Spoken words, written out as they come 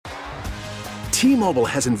T-Mobile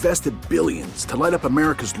has invested billions to light up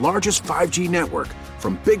America's largest 5G network,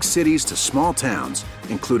 from big cities to small towns,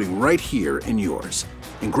 including right here in yours.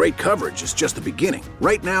 And great coverage is just the beginning.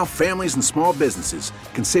 Right now, families and small businesses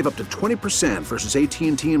can save up to 20% versus AT&T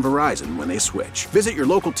and Verizon when they switch. Visit your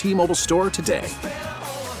local T-Mobile store today.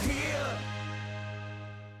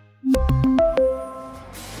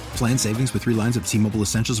 Plan savings with 3 lines of T-Mobile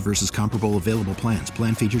Essentials versus comparable available plans.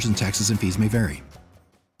 Plan features and taxes and fees may vary.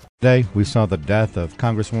 Today, we saw the death of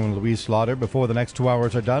Congresswoman Louise Slaughter. Before the next 2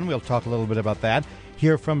 hours are done, we'll talk a little bit about that,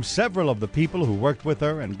 hear from several of the people who worked with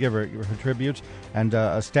her and give her tributes, and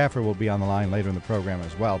a staffer will be on the line later in the program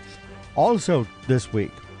as well. Also this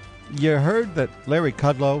week, you heard that Larry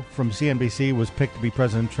Kudlow from CNBC was picked to be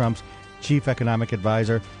President Trump's chief economic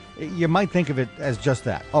advisor. You might think of it as just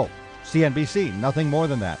that. Oh, CNBC, nothing more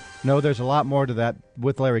than that. No, there's a lot more to that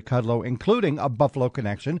with Larry Kudlow, including a Buffalo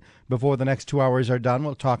connection. Before the next 2 hours are done,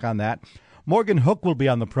 we'll talk on that. Morgan Hook will be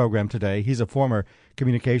on the program today. He's a former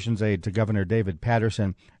communications aide to Governor David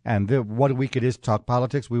Patterson. And what a week it is to talk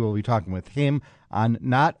politics. We will be talking with him on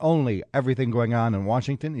not only everything going on in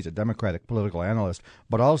Washington, he's a Democratic political analyst,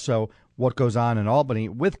 but also what goes on in Albany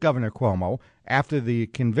with Governor Cuomo after the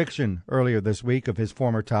conviction earlier this week of his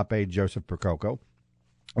former top aide, Joseph Percoco.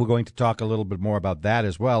 We're going to talk a little bit more about that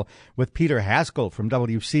as well with Peter Haskell from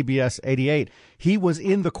WCBS 88. He was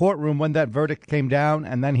in the courtroom when that verdict came down,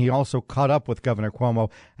 and then he also caught up with Governor Cuomo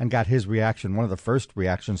and got his reaction, one of the first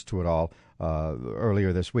reactions to it all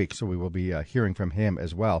earlier this week. So we will be hearing from him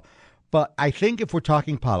as well. But I think if we're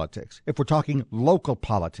talking politics, if we're talking local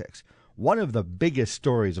politics, one of the biggest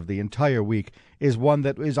stories of the entire week is one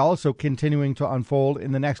that is also continuing to unfold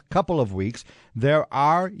in the next couple of weeks. There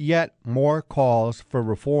are yet more calls for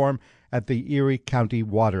reform at the Erie County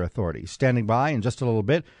Water Authority. Standing by in just a little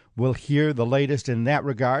bit, we'll hear the latest in that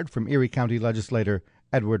regard from Erie County legislator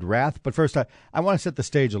Edward Rath. But first, I want to set the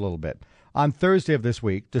stage a little bit. On Thursday of this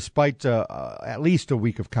week, despite at least a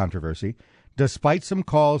week of controversy, despite some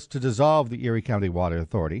calls to dissolve the Erie County Water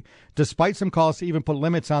Authority, despite some calls to even put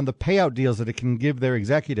limits on the payout deals that it can give their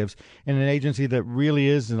executives in an agency that really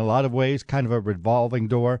is, in a lot of ways, kind of a revolving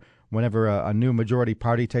door whenever a new majority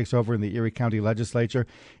party takes over in the Erie County legislature,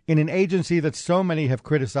 in an agency that so many have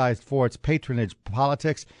criticized for its patronage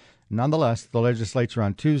politics, nonetheless, the legislature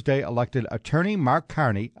on Tuesday elected Attorney Mark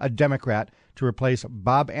Carney, a Democrat, to replace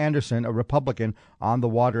Bob Anderson, a Republican, on the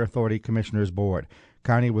Water Authority Commissioners Board.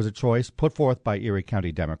 Carney was a choice put forth by Erie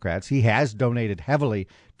County Democrats. He has donated heavily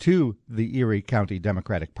to the Erie County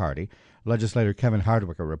Democratic Party. Legislator Kevin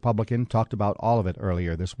Hardwick, a Republican, talked about all of it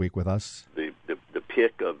earlier this week with us. The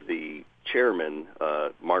pick of the chairman,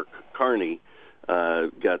 Mark Carney,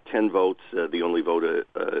 got 10 votes. The only vote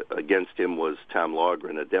against him was Tom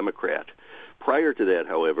Logren, a Democrat. Prior to that,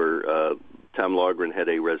 however, Tom Logren had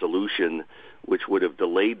a resolution which would have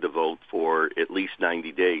delayed the vote for at least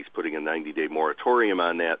 90 days, putting a 90-day moratorium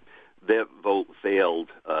on that. That vote failed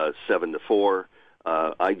 7-4.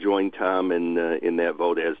 I joined Tom in that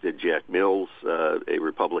vote, as did Jack Mills, a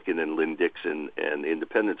Republican, and Lynn Dixon, an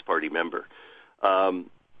Independence Party member.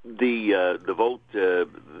 The vote,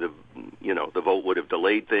 the vote would have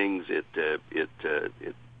delayed things. It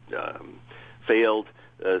failed.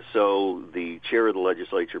 So the chair of the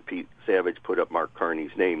legislature, Pete Savage, put up Mark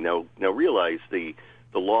Carney's name. Now realize the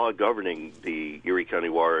law governing the Erie County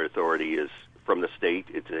Water Authority is from the state.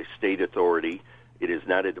 It's a state authority. It is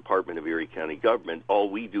not a department of Erie County government.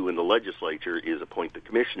 All we do in the legislature is appoint the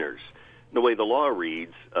commissioners. The way the law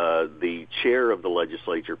reads, the chair of the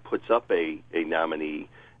legislature puts up a nominee,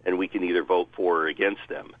 and we can either vote for or against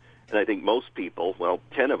them. And I think most people,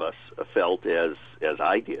 10 of us, felt, as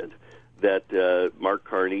I did, that Mark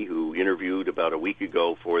Carney, who interviewed about a week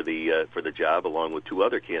ago for the job along with 2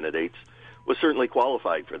 other candidates, was certainly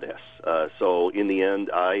qualified for this. So in the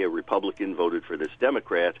end, I, a Republican, voted for this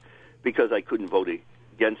Democrat because I couldn't vote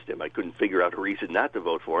against him. I couldn't figure out a reason not to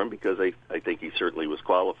vote for him because I think he certainly was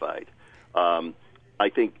qualified. I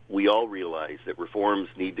think we all realize that reforms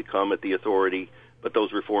need to come at the authority, but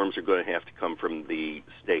those reforms are going to have to come from the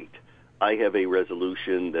state. I have a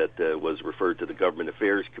resolution that was referred to the Government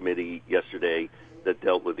Affairs Committee yesterday that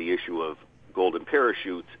dealt with the issue of golden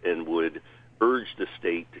parachutes and would urge the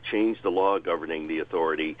state to change the law governing the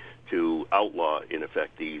authority to outlaw, in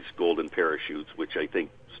effect, these golden parachutes, which I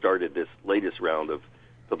think started this latest round of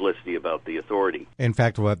publicity about the authority. In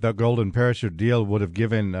fact, what the golden parachute deal would have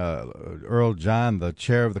given Earl John, the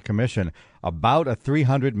chair of the commission, about a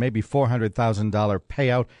 $300,000, maybe $400,000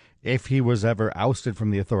 payout if he was ever ousted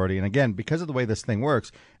from the authority. And again, because of the way this thing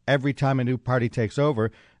works, every time a new party takes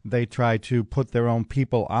over, they try to put their own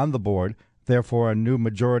people on the board Therefore, a new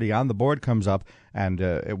majority on the board comes up, and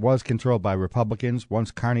it was controlled by Republicans.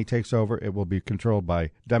 Once Carney takes over, it will be controlled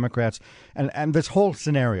by Democrats. And this whole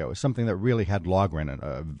scenario is something that really had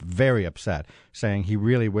Logren very upset, saying he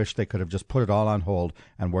really wished they could have just put it all on hold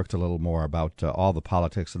and worked a little more about all the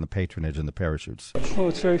politics and the patronage and the parachutes. Oh,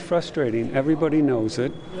 it's very frustrating. Everybody knows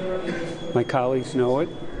it. My colleagues know it.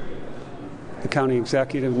 The county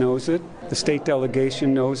executive knows it. The state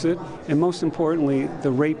delegation knows it. And most importantly,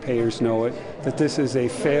 the ratepayers know it, that this is a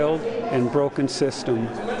failed and broken system.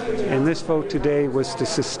 And this vote today was to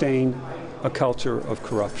sustain a culture of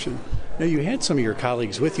corruption. Now, you had some of your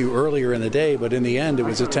colleagues with you earlier in the day, but in the end, it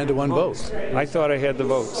was a 10-1 vote. I thought I had the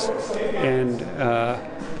votes. And,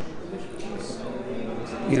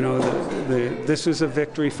 this was a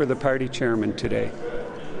victory for the party chairman today.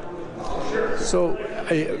 So,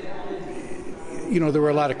 there were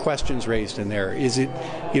a lot of questions raised in there. Is it,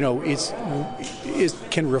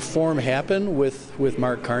 can reform happen with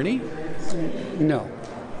Mark Carney? No.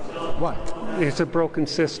 Why? It's a broken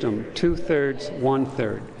system, 2/3,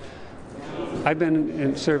 1/3. I've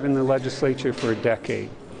been serving the legislature for a decade.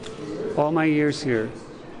 All my years here,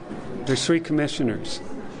 there's 3 commissioners.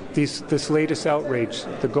 This latest outrage,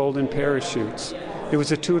 the golden parachutes, it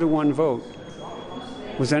was a 2-1 vote.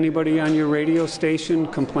 Was anybody on your radio station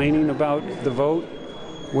complaining about the vote?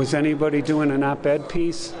 Was anybody doing an op-ed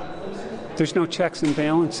piece? There's no checks and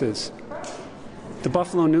balances. The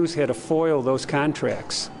Buffalo News had to foil those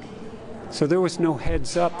contracts. So there was no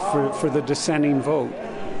heads up for the dissenting vote.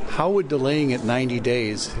 How would delaying it 90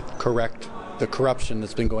 days correct the corruption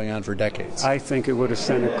that's been going on for decades? I think it would have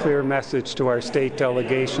sent a clear message to our state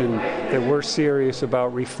delegation that we're serious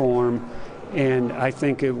about reform. And I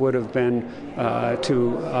think it would have been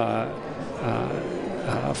to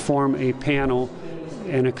form a panel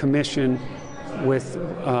and a commission with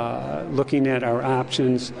looking at our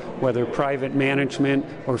options, whether private management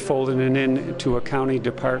or folding it into a county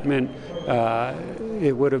department.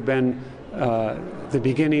 It would have been the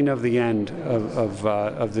beginning of the end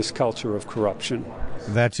of this culture of corruption.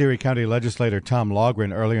 That's Erie County Legislator Tom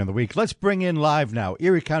Logren earlier in the week. Let's bring in live now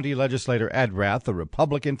Erie County Legislator Ed Rath, a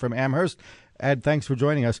Republican from Amherst. Ed, thanks for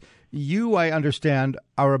joining us. You, I understand,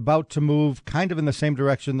 are about to move kind of in the same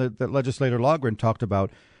direction that Legislator Logren talked about.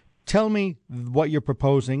 Tell me what you're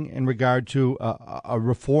proposing in regard to a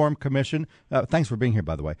reform commission. Thanks for being here,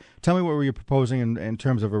 by the way. Tell me what you're proposing in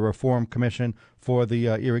terms of a reform commission for the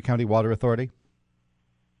Erie County Water Authority.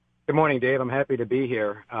 Good morning, Dave. I'm happy to be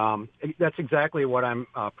here. That's exactly what I'm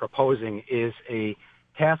proposing is a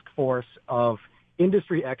task force of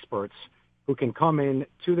industry experts who can come in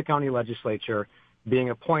to the county legislature, being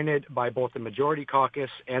appointed by both the majority caucus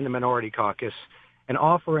and the minority caucus, and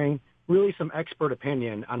offering really some expert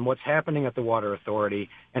opinion on what's happening at the Water Authority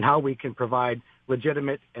and how we can provide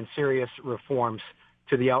legitimate and serious reforms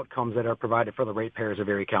to the outcomes that are provided for the ratepayers of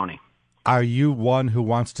Erie County. Are you one who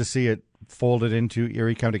wants to see it folded into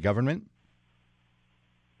Erie County government?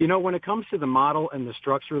 When it comes to the model and the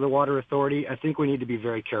structure of the Water Authority, I think we need to be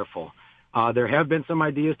very careful. There have been some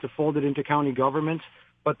ideas to fold it into county government,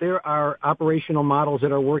 but there are operational models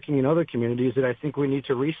that are working in other communities that I think we need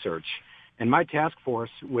to research. And my task force,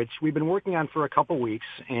 which we've been working on for a couple weeks,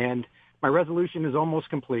 and my resolution is almost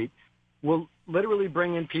complete, will literally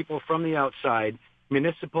bring in people from the outside,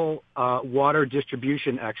 municipal water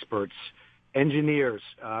distribution experts, engineers,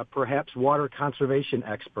 perhaps water conservation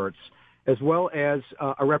experts, as well as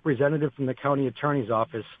a representative from the county attorney's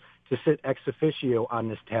office to sit ex officio on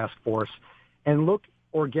this task force and look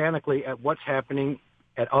organically at what's happening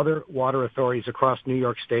at other water authorities across New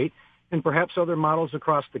York State and perhaps other models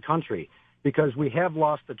across the country, because we have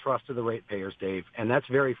lost the trust of the ratepayers, Dave, and that's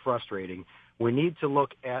very frustrating. We need to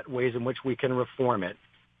look at ways in which we can reform it.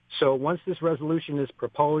 So once this resolution is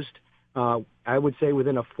proposed, I would say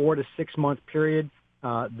within a 4 to 6 month period,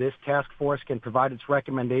 this task force can provide its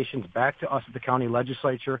recommendations back to us at the county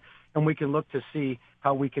legislature, and we can look to see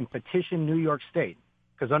how we can petition New York State.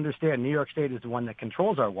 Because understand, New York State is the one that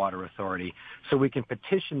controls our water authority, so we can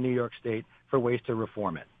petition New York State for ways to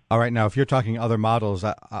reform it. All right, now, if you're talking other models,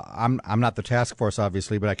 I'm not the task force,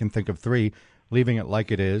 obviously, but I can think of 3, leaving it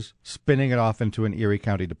like it is, spinning it off into an Erie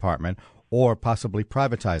County department, or possibly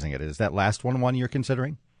privatizing it. Is that last one you're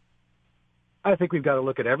considering? I think we've got to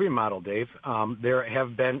look at every model, Dave. There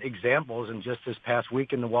have been examples, and just this past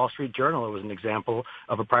week in the Wall Street Journal, it was an example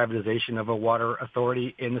of a privatization of a water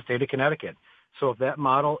authority in the state of Connecticut. So if that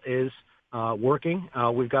model is working,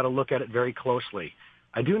 we've got to look at it very closely.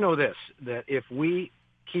 I do know this, that if we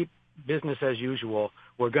keep business as usual,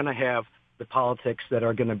 we're going to have the politics that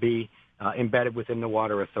are going to be embedded within the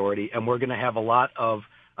water authority, and we're going to have a lot of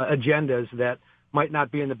agendas that might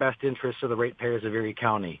not be in the best interests of the ratepayers of Erie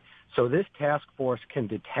County. So this task force can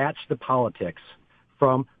detach the politics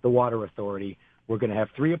from the Water Authority. We're going to have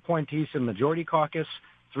 3 appointees from the Majority Caucus,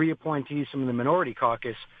 3 appointees from the Minority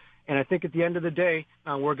Caucus, and I think at the end of the day,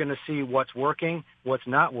 we're going to see what's working, what's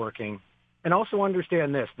not working, and also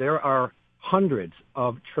understand this. There are hundreds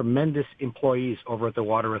of tremendous employees over at the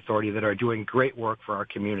Water Authority that are doing great work for our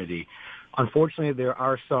community. Unfortunately, there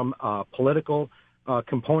are some political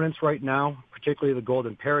components right now, particularly the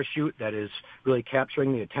golden parachute, that is really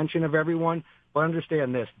capturing the attention of everyone. But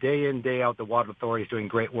understand this, day in, day out, the Water Authority is doing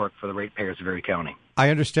great work for the ratepayers of Erie County. I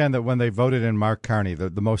understand that when they voted in Mark Carney, the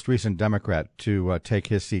most recent Democrat, to take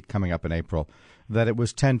his seat coming up in April, that it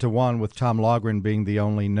was 10-1 with Tom Logren being the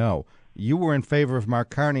only no. You were in favor of Mark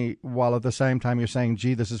Carney, while at the same time you're saying,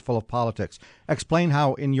 gee, this is full of politics. Explain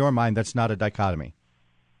how, in your mind, that's not a dichotomy.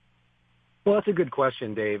 Well, that's a good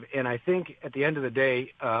question, Dave. And I think at the end of the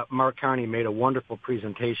day, Mark Carney made a wonderful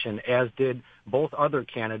presentation, as did both other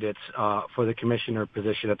candidates for the commissioner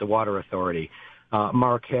position at the Water Authority.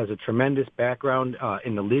 Mark has a tremendous background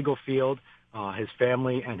in the legal field. His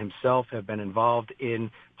family and himself have been involved in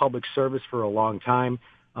public service for a long time.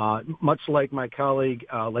 Much like my colleague,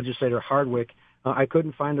 legislator Hardwick, I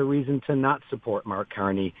couldn't find a reason to not support Mark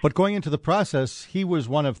Carney. But going into the process, he was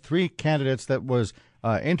one of 3 candidates that was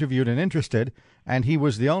interviewed and interested, and he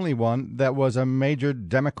was the only one that was a major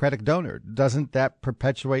Democratic donor. Doesn't that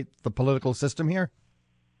perpetuate the political system here?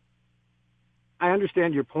 I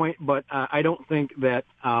understand your point, but I don't think that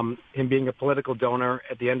him being a political donor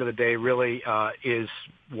at the end of the day really is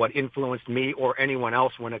what influenced me or anyone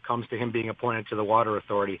else when it comes to him being appointed to the Water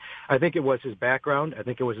Authority. I think it was his background. I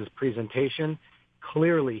think it was his presentation.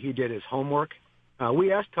 Clearly, he did his homework.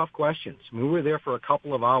 We asked tough questions. We were there for a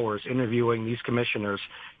couple of hours interviewing these commissioners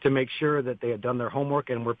to make sure that they had done their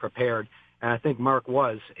homework and were prepared. And I think Mark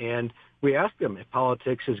was. And we asked him if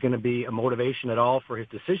politics is going to be a motivation at all for his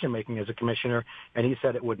decision-making as a commissioner, and he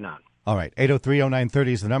said it would not. All right, 803-0930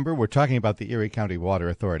 is the number. We're talking about the Erie County Water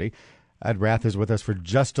Authority. Ed Rath is with us for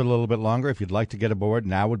just a little bit longer. If you'd like to get aboard,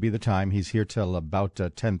 now would be the time. He's here till about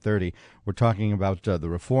 10:30. We're talking about the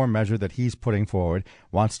reform measure that he's putting forward.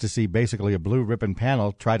 Wants to see basically a blue ribbon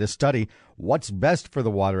panel try to study what's best for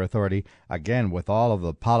the Water Authority. Again, with all of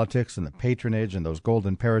the politics and the patronage and those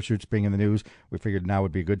golden parachutes being in the news, we figured now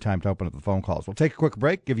would be a good time to open up the phone calls. We'll take a quick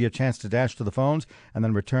break, give you a chance to dash to the phones, and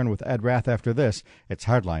then return with Ed Rath after this. It's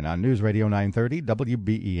Hardline on News Radio 930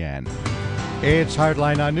 WBEN. It's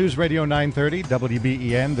Hardline on News Radio 930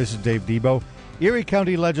 WBEN. This is Dave Debo. Erie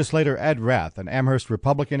County Legislator Ed Rath, an Amherst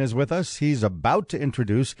Republican, is with us. He's about to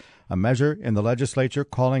introduce a measure in the legislature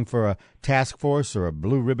calling for a task force or a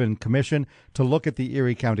blue ribbon commission to look at the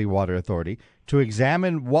Erie County Water Authority to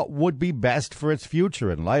examine what would be best for its future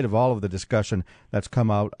in light of all of the discussion that's come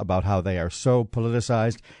out about how they are so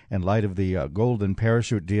politicized, in light of the golden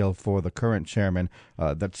parachute deal for the current chairman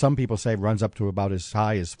that some people say runs up to about as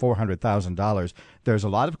high as $400,000. There's a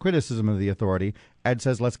lot of criticism of the authority. Ed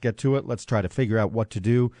says, let's get to it. Let's try to figure out what to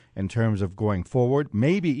do in terms of going forward,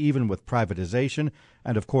 maybe even with privatization.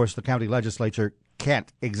 And, of course, the county legislature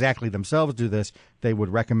can't exactly themselves do this. They would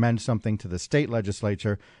recommend something to the state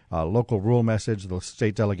legislature, local rule message. The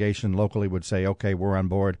state delegation locally would say, okay, we're on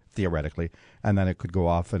board, theoretically, and then it could go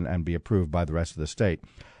off and be approved by the rest of the state.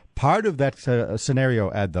 Part of that scenario,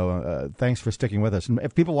 Ed, though, thanks for sticking with us. And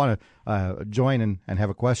if people want to join and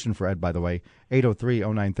have a question for Ed, by the way,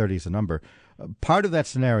 803-0930 is the number. Part of that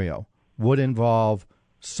scenario would involve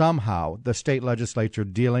somehow the state legislature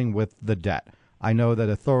dealing with the debt. I know that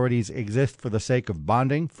authorities exist for the sake of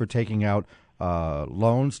bonding, for taking out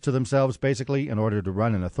loans to themselves, basically, in order to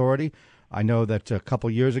run an authority. I know that a couple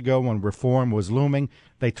years ago when reform was looming,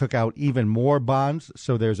 they took out even more bonds.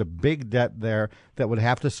 So there's a big debt there that would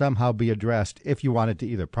have to somehow be addressed if you wanted to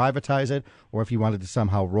either privatize it or if you wanted to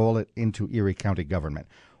somehow roll it into Erie County government.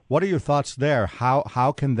 What are your thoughts there?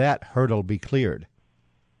 How can that hurdle be cleared?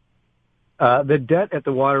 The debt at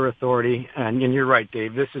the Water Authority, and you're right,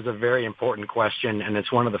 Dave, this is a very important question, and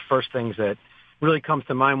it's one of the first things that really comes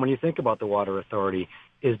to mind when you think about the Water Authority,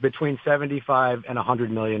 is between $75 and $100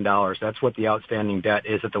 million. That's what the outstanding debt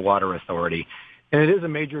is at the Water Authority. And it is a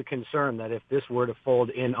major concern that if this were to fold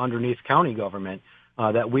in underneath county government,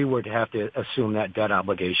 that we would have to assume that debt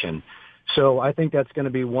obligation. So I think that's going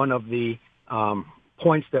to be one of the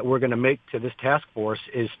points that we're going to make to this task force,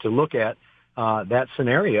 is to look at that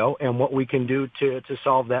scenario and what we can do to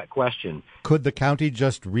solve that question. Could the county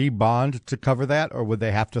just rebond to cover that, or would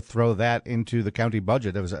they have to throw that into the county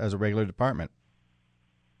budget as a regular department?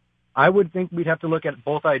 I would think we'd have to look at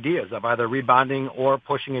both ideas of either rebonding or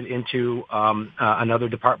pushing it into another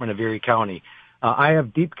department of Erie County. I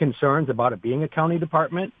have deep concerns about it being a county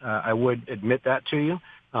department. I would admit that to you.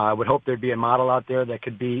 I would hope there'd be a model out there that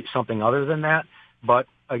could be something other than that. But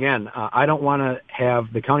again, I don't want to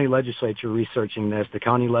have the county legislature researching this, the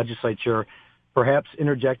county legislature perhaps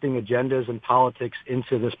interjecting agendas and politics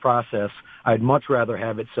into this process. I'd much rather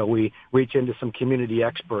have it so we reach into some community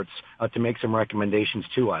experts to make some recommendations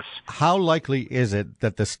to us. How likely is it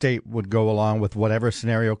that the state would go along with whatever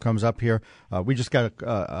scenario comes up here? We just got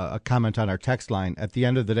a comment on our text line. At the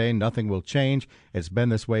end of the day, nothing will change. It's been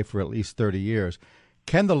this way for at least 30 years.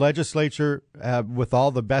 Can the legislature, with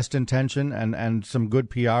all the best intention and some good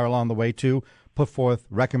PR along the way too, put forth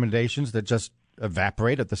recommendations that just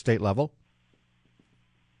evaporate at the state level?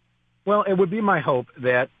 Well, it would be my hope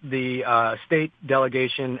that the state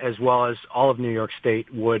delegation, as well as all of New York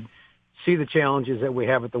State, would see the challenges that we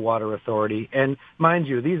have at the Water Authority. And mind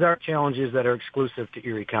you, these aren't challenges that are exclusive to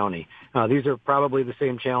Erie County. These are probably the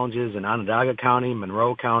same challenges in Onondaga County,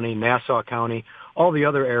 Monroe County, Nassau County, all the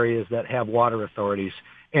other areas that have water authorities.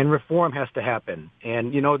 And reform has to happen.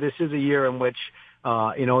 And, this is a year in which,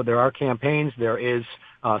 there are campaigns, there is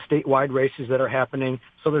statewide races that are happening.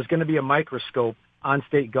 So there's going to be a microscope on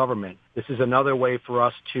state government. This is another way for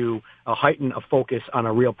us to heighten a focus on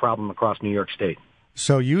a real problem across New York State.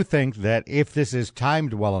 So you think that if this is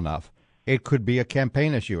timed well enough, it could be a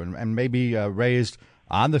campaign issue and maybe raised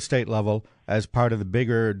on the state level as part of the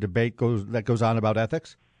bigger debate that goes on about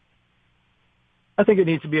ethics? I think it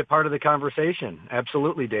needs to be a part of the conversation.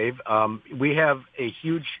 Absolutely, Dave. We have a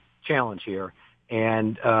huge challenge here,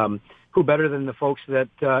 and who better than the folks that,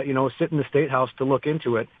 sit in the State House to look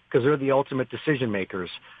into it, because they're the ultimate decision makers.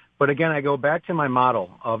 But again, I go back to my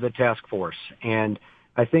model of the task force, and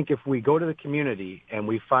I think if we go to the community and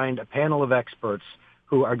we find a panel of experts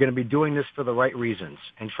who are going to be doing this for the right reasons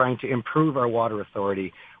and trying to improve our water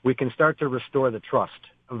authority, we can start to restore the trust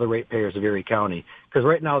of the ratepayers of Erie County, because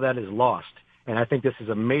right now that is lost. And I think this is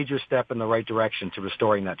a major step in the right direction to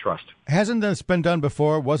restoring that trust. Hasn't this been done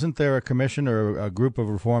before? Wasn't there a commission or a group of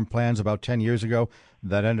reform plans about 10 years ago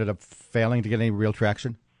that ended up failing to get any real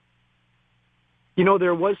traction?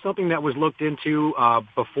 There was something that was looked into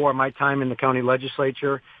before my time in the county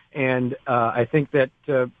legislature, and I think that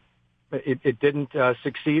it didn't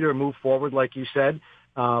succeed or move forward like you said,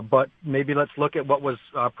 but maybe let's look at what was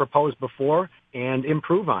proposed before and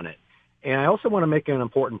improve on it. And I also want to make an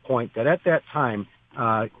important point that at that time,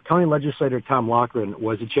 County Legislator Tom Loughran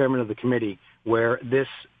was the chairman of the committee where this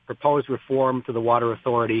proposed reform to the Water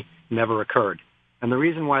Authority never occurred. And the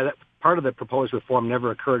reason why that part of the proposed reform never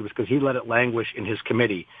occurred was because he let it languish in his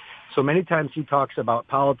committee. So many times he talks about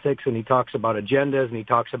politics and he talks about agendas and he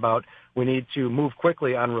talks about we need to move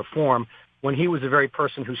quickly on reform, when he was the very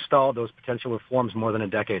person who stalled those potential reforms more than a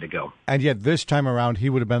decade ago. And yet this time around, he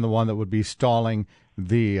would have been the one that would be stalling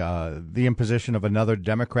the imposition of another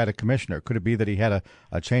Democratic commissioner. Could it be that he had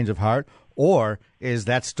a change of heart? Or is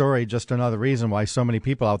that story just another reason why so many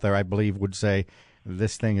people out there, I believe, would say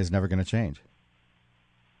this thing is never going to change?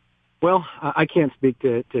 Well, I can't speak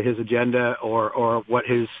to his agenda or what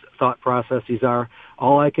his thought processes are.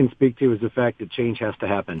 All I can speak to is the fact that change has to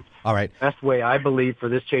happen. All right. The best way I believe for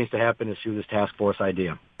this change to happen is through this task force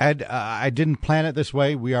idea. Ed, I didn't plan it this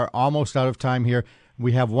way. We are almost out of time here.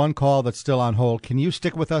 We have one call that's still on hold. Can you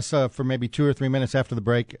stick with us for maybe 2 or 3 minutes after the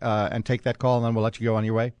break and take that call, and then we'll let you go on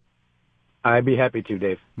your way? I'd be happy to,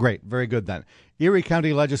 Dave. Great. Very good, then. Erie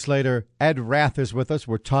County Legislator Ed Rath is with us.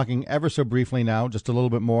 We're talking ever so briefly now, just a little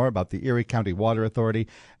bit more about the Erie County Water Authority.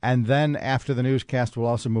 And then after the newscast, we'll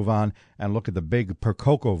also move on and look at the big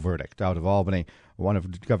Percoco verdict out of Albany. One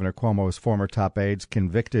of Governor Cuomo's former top aides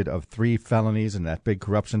convicted of 3 felonies in that big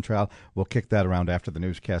corruption trial. We'll kick that around after the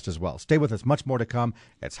newscast as well. Stay with us. Much more to come.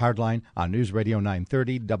 It's Hardline on News Radio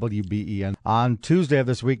 930 WBEN. On Tuesday of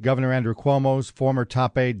this week, Governor Andrew Cuomo's former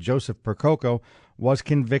top aide, Joseph Percoco, was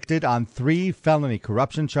convicted on 3 felony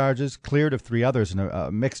corruption charges, cleared of 3 others in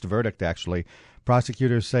a mixed verdict, actually.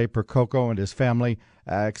 Prosecutors say Percoco and his family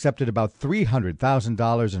accepted about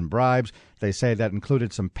 $300,000 in bribes. They say that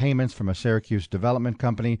included some payments from a Syracuse development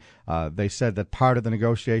company. They said that part of the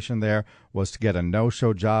negotiation there was to get a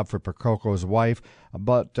no-show job for Percoco's wife.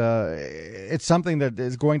 But it's something that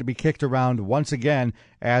is going to be kicked around once again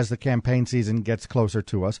as the campaign season gets closer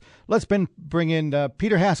to us. Let's bring in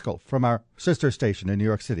Peter Haskell from our sister station in New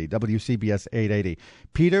York City, WCBS 880.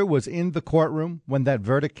 Peter was in the courtroom when that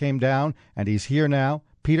verdict came down, and he's here now.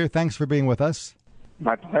 Peter, thanks for being with us.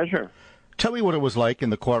 My pleasure. Tell me what it was like in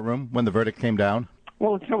the courtroom when the verdict came down.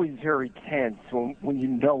 Well, it's always very tense when you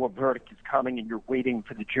know a verdict is coming and you're waiting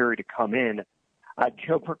for the jury to come in.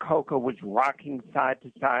 Joe Percoco was rocking side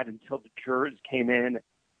to side until the jurors came in.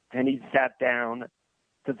 Then he sat down.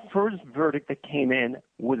 The first verdict that came in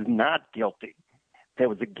was not guilty. There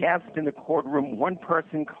was a gasp in the courtroom. One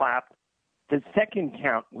person clapped. The second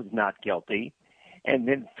count was not guilty. And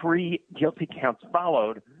then 3 guilty counts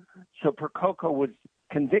followed. So Percoco was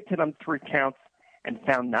convicted on 3 counts and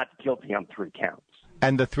found not guilty on 3 counts.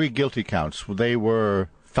 And the 3 guilty counts, they were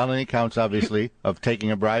felony counts, obviously, of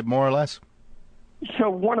taking a bribe, more or less? So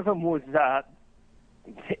one of them was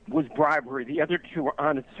bribery. The other 2 were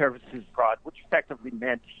honest services fraud, which effectively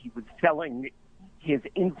meant he was selling his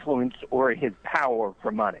influence or his power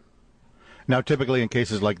for money. Now, typically in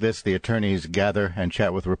cases like this, the attorneys gather and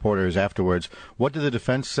chat with reporters afterwards. What did the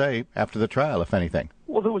defense say after the trial, if anything?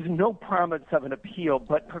 Well, there was no promise of an appeal,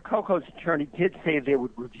 but Percoco's attorney did say they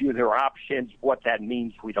would review their options. What that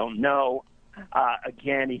means, we don't know.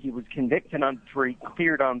 Again, he was convicted on 3,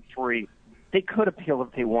 cleared on 3. They could appeal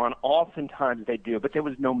if they want. Oftentimes they do, but there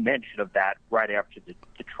was no mention of that right after the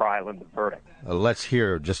trial and the verdict. Let's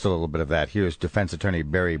hear just a little bit of that. Here's defense attorney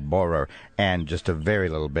Barry Borer, and just a very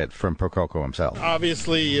little bit from Percoco himself.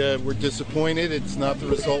 Obviously, we're disappointed. It's not the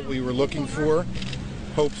result we were looking for.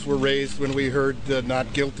 Hopes were raised when we heard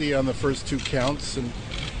not guilty on the first 2 counts, and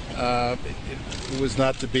it was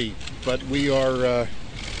not to be. But we are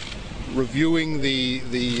reviewing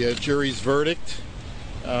the jury's verdict,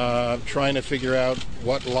 trying to figure out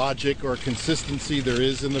what logic or consistency there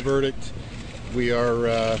is in the verdict. We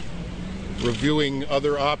are reviewing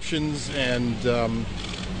other options and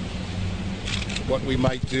what we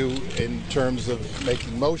might do in terms of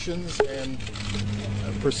making motions and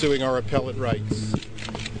pursuing our appellate rights.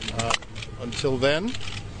 Until then,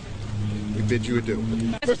 we bid you adieu.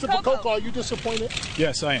 Mr. Percoco, are you disappointed?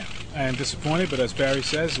 Yes, I am. I am disappointed, but as Barry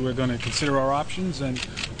says, we're going to consider our options and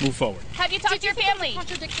move forward. Have you talked to your family?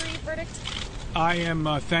 Contradictory verdict? I am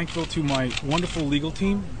thankful to my wonderful legal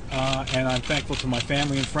team, and I'm thankful to my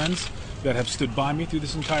family and friends that have stood by me through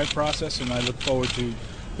this entire process, and I look forward to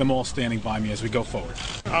them all standing by me as we go forward.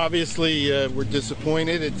 Obviously, we're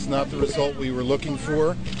disappointed. It's not the result we were looking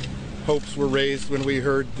for. Hopes were raised when we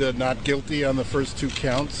heard not guilty on the first 2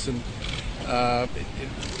 counts, and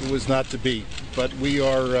it was not to be. But we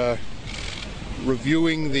are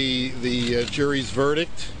reviewing the jury's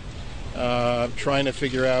verdict, trying to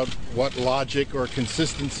figure out what logic or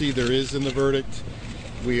consistency there is in the verdict.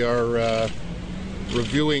 We are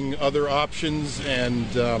reviewing other options and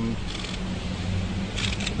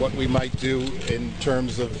what we might do in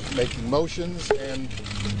terms of making motions and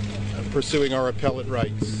pursuing our appellate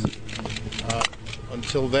rights.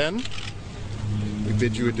 Until then, we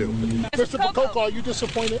bid you adieu. Mr. Percoco, are you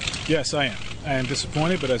disappointed? Yes, I am. I am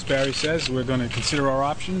disappointed, but as Barry says, we're going to consider our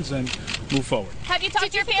options and move forward. Have you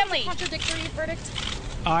talked to your family? Contradictory verdict?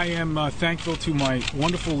 I am thankful to my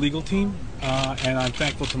wonderful legal team, and I'm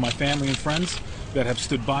thankful to my family and friends that have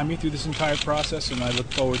stood by me through this entire process, and I look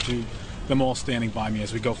forward to them all standing by me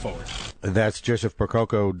as we go forward. That's Joseph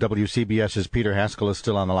Percoco. WCBS's Peter Haskell is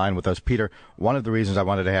still on the line with us. Peter, one of the reasons I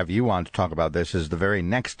wanted to have you on to talk about this is the very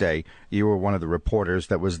next day you were one of the reporters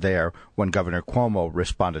that was there when Governor Cuomo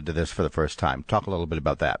responded to this for the first time. Talk a little bit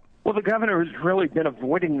about that. Well, the governor has really been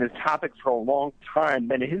avoiding this topic for a long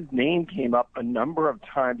time, and his name came up a number of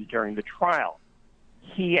times during the trial.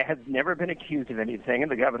 He has never been accused of anything,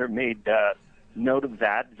 and the governor made note of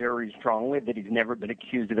that very strongly, that he's never been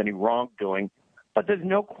accused of any wrongdoing. But there's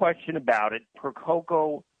no question about it.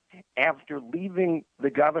 Percoco, after leaving the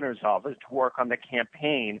governor's office to work on the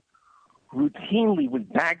campaign, routinely was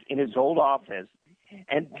back in his old office.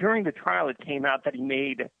 And during the trial, it came out that he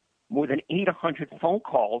made more than 800 phone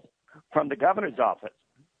calls from the governor's office.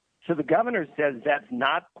 So the governor says that's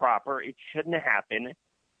not proper. It shouldn't happen.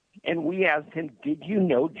 And we asked him, did you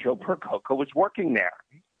know Joe Percoco was working there?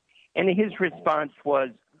 And his response was,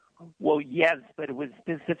 well, yes, but it was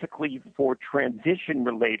specifically for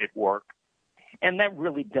transition-related work. And that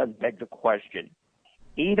really does beg the question.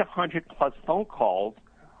 800-plus phone calls,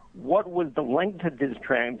 what was the length of this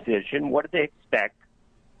transition? What did they expect?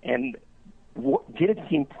 And did it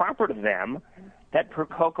seem proper to them that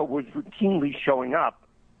Percoco was routinely showing up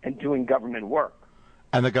and doing government work?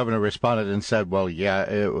 And the governor responded and said, well, yeah,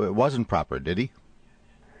 it wasn't proper, did he?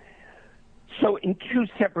 So in 2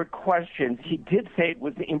 separate questions, he did say it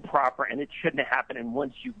was improper and it shouldn't happen, and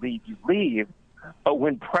once you leave, you leave. But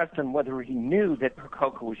when pressed on whether he knew that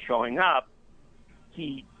Percoco was showing up,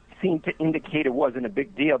 he seemed to indicate it wasn't a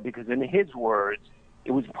big deal because, in his words,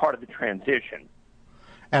 it was part of the transition.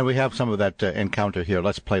 And we have some of that encounter here.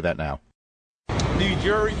 Let's play that now. The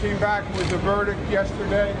jury came back with a verdict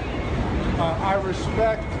yesterday. I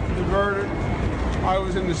respect the verdict. I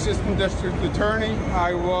was an assistant district attorney.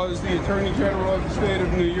 I was the attorney general of the state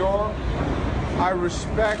of New York. I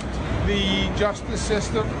respect the justice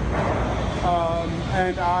system,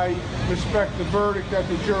 and I respect the verdict that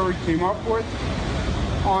the jury came up with.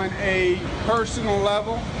 On a personal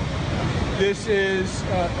level, this is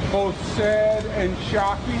both sad and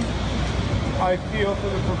shocking. I feel for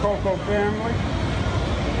the Percoco family.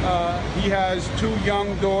 He has 2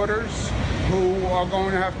 young daughters who are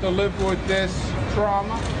going to have to live with this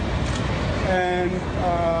trauma. And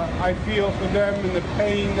I feel for them and the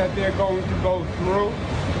pain that they're going to go through.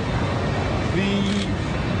 The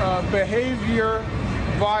behavior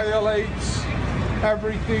violates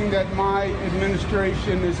everything that my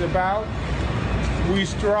administration is about. We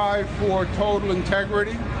strive for total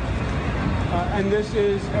integrity, and this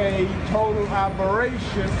is a total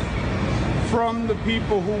aberration from the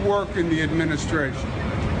people who work in the administration.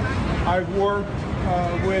 I've worked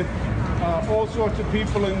with all sorts of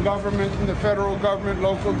people in government, in the federal government,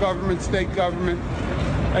 local government, state government,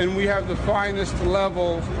 and we have the finest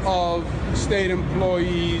level of state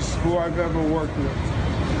employees who I've ever worked with.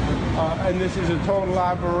 And this is a total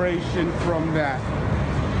aberration from that.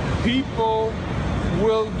 People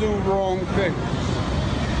will do wrong things.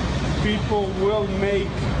 People will make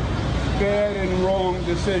bad and wrong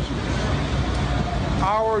decisions.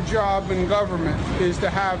 Our job in government is to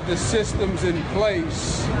have the systems in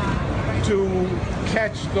place to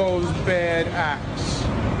catch those bad acts.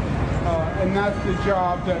 And that's the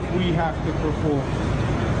job that we have to perform.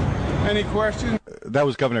 Any questions? That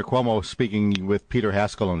was Governor Cuomo speaking with Peter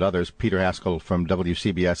Haskell and others. Peter Haskell from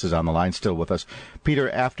WCBS is on the line still with us. Peter,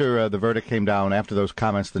 after the verdict came down, after those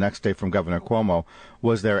comments the next day from Governor Cuomo,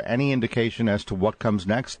 was there any indication as to what comes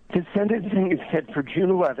next? The sentencing is set for June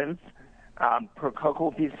 11th. Percoco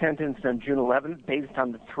will be sentenced on June 11th based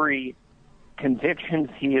on the 3 convictions.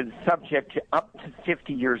 He is subject to up to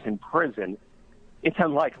 50 years in prison. It's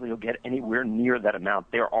unlikely he'll get anywhere near that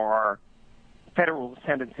amount. There are federal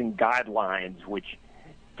sentencing guidelines which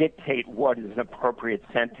dictate what is an appropriate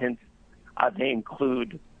sentence. They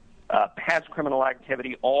include past criminal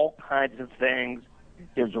activity, all kinds of things.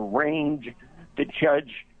 There's a range. The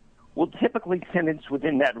judge will typically sentence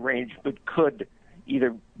within that range, but could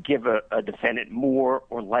either give a defendant more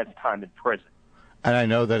or less time in prison. And I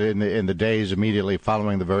know that in the days immediately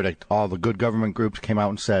following the verdict, all the good government groups came out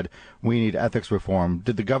and said, we need ethics reform.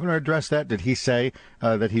 Did the governor address that? Did he say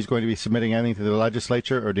that he's going to be submitting anything to the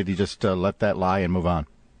legislature, or did he just let that lie and move on?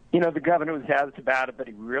 You know, the governor was asked about it, but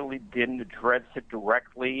he really didn't address it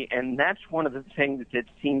directly, and that's one of the things that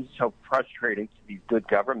seems so frustrating to these good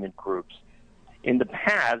government groups. In the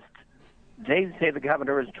past, they say the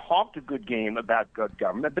governor has talked a good game about good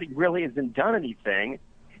government, but he really hasn't done anything.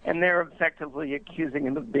 And they're effectively accusing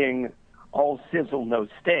him of being all sizzle, no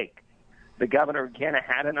steak. The governor, again,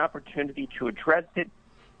 had an opportunity to address it.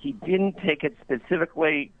 He didn't take it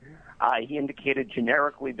specifically. He indicated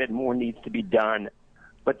generically that more needs to be done.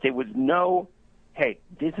 But there was no, hey,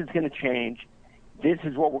 this is going to change. This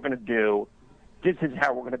is what we're going to do. This is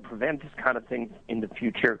how we're going to prevent this kind of thing in the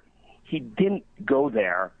future. He didn't go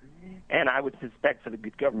there. And I would suspect for the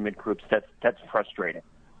good government groups that's frustrating.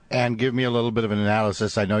 And give me a little bit of an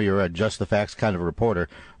analysis. I know you're a just the facts kind of reporter,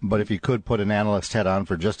 but if you could put an analyst hat on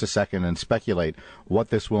for just a second and speculate what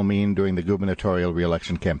this will mean during the gubernatorial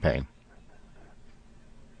reelection campaign.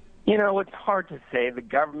 You know, it's hard to say. The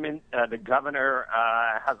governor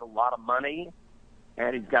has a lot of money,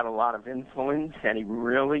 and he's got a lot of influence, and he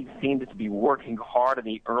really seems to be working hard in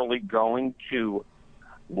the early going to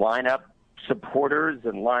line up supporters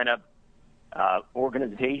and line up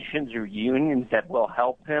organizations or unions that will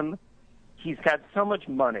help him. He's got so much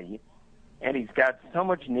money and he's got so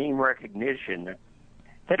much name recognition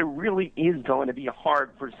that it really is going to be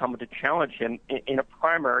hard for someone to challenge him in a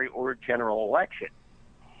primary or a general election.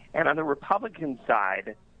 And on the Republican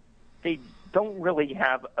side, they don't really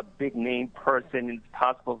have a big name person. It's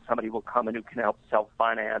possible somebody will come in who can help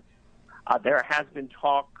self-finance. There has been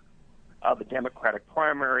talk of a Democratic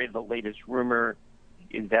primary. The latest rumor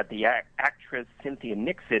is that the actress Cynthia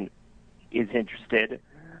Nixon is interested.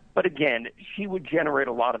 But again, she would generate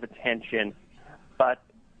a lot of attention. But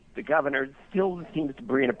the governor still seems to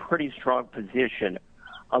be in a pretty strong position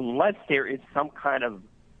unless there is some kind of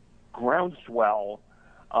groundswell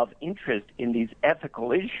of interest in these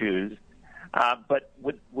ethical issues. But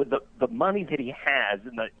with the money that he has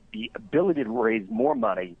and the ability to raise more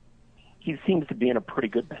money, he seems to be in a pretty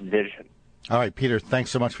good position. All right, Peter,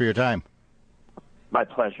 thanks so much for your time. My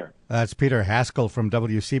pleasure. That's Peter Haskell from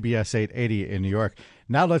WCBS 880 in New York.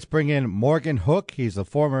 Now let's bring in Morgan Hook. He's the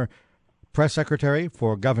former press secretary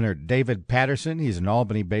for Governor David Paterson. He's an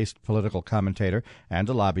Albany-based political commentator and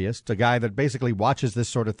a lobbyist, a guy that basically watches this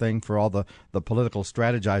sort of thing for all the political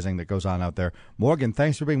strategizing that goes on out there. Morgan,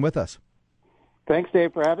 thanks for being with us. Thanks,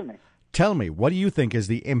 Dave, for having me. Tell me, what do you think is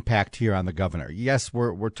the impact here on the governor? Yes,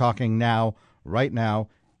 we're talking now, right now,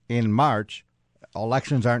 in March.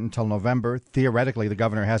 Elections aren't until November. Theoretically, the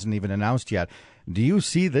governor hasn't even announced yet. Do you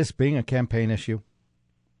see this being a campaign issue?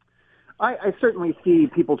 I certainly see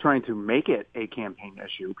people trying to make it a campaign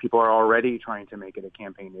issue. People are already trying to make it a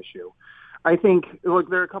campaign issue. I think,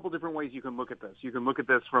 look, there are a couple different ways you can look at this. You can look at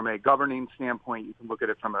this from a governing standpoint. You can look at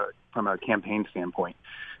it from a campaign standpoint.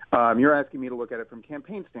 You're asking me to look at it from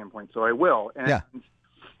campaign standpoint, so I will. And yeah.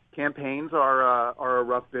 Campaigns are a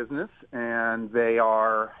rough business, and they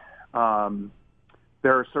are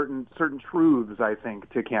there are certain truths, I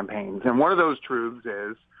think, to campaigns. And one of those truths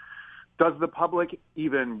is, does the public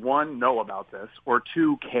even, one, know about this, or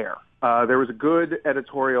two, care? There was a good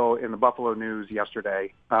editorial in the Buffalo News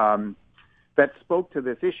yesterday that spoke to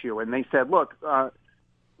this issue, and they said, look,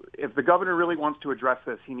 if the governor really wants to address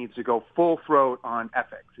this, he needs to go full throat on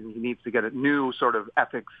ethics, and he needs to get a new sort of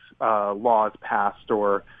ethics laws passed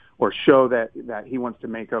or show that he wants to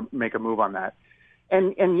make a move on that.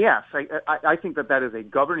 And yes, I think that is a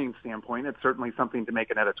governing standpoint. It's certainly something to make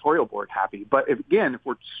an editorial board happy. But if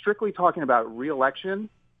we're strictly talking about re-election,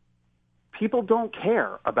 people don't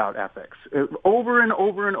care about ethics. Over and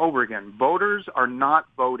over and over again, voters are not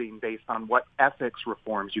voting based on what ethics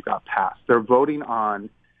reforms you got passed. They're voting on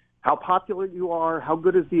how popular you are, how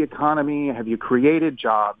good is the economy, have you created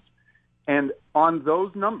jobs. And on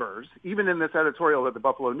those numbers, even in this editorial that the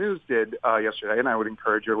Buffalo News did yesterday, and I would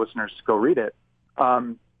encourage your listeners to go read it,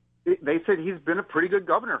 they said he's been a pretty good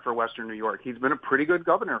governor for Western New York. He's been a pretty good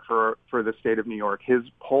governor for the state of New York. His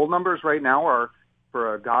poll numbers right now are,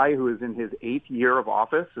 for a guy who is in his 8th year of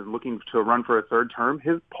office and looking to run for a third term,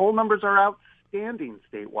 his poll numbers are outstanding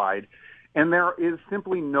statewide. And there is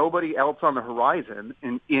simply nobody else on the horizon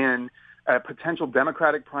in a potential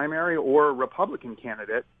Democratic primary or a Republican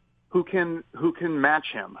candidate who can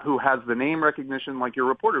match him, who has the name recognition, like your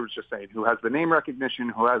reporter was just saying, who has the name recognition,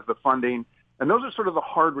 who has the funding. And those are sort of the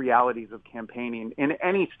hard realities of campaigning in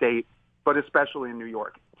any state, but especially in New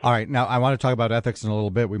York. All right. Now, I want to talk about ethics in a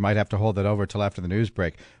little bit. We might have to hold that over till after the news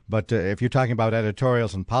break. But if you're talking about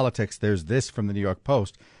editorials and politics, there's this from the New York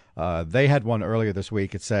Post. They had one earlier this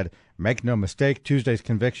week. It said, "Make no mistake, Tuesday's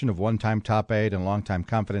conviction of one-time top aide and longtime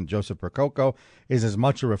confidant Joseph Percoco is as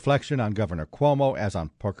much a reflection on Governor Cuomo as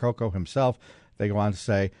on Percoco himself." They go on to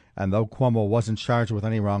say, "And though Cuomo wasn't charged with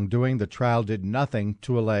any wrongdoing, the trial did nothing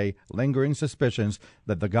to allay lingering suspicions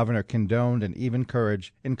that the governor condoned and even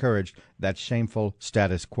encouraged that shameful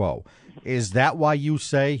status quo." Is that why you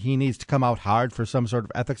say he needs to come out hard for some sort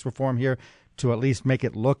of ethics reform here, to at least make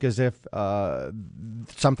it look as if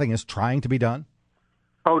something is trying to be done?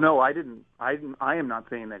 Oh, no, I didn't. I am not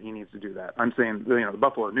saying that he needs to do that. I'm saying, the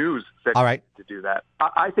Buffalo News said All right. he needs to do that.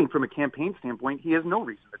 I think from a campaign standpoint, he has no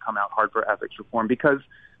reason to come out hard for ethics reform because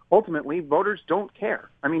ultimately voters don't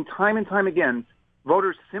care. I mean, time and time again,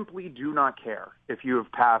 voters simply do not care if you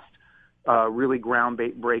have passed really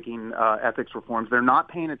groundbreaking ethics reforms. They're not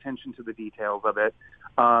paying attention to the details of it.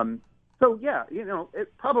 So, yeah,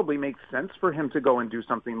 it probably makes sense for him to go and do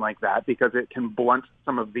something like that because it can blunt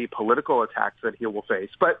some of the political attacks that he will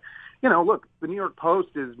face. But, look, the New York Post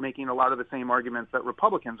is making a lot of the same arguments that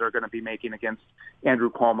Republicans are going to be making against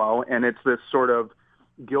Andrew Cuomo, and it's this sort of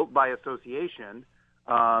guilt by association.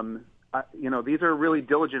 These are really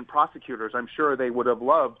diligent prosecutors. I'm sure they would have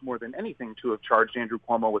loved more than anything to have charged Andrew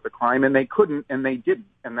Cuomo with a crime, and they couldn't, and they didn't.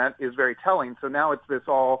 And that is very telling. So now it's this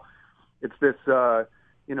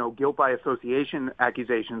guilt by association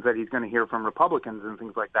accusations that he's going to hear from Republicans and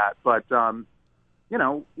things like that. But,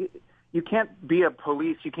 you can't be a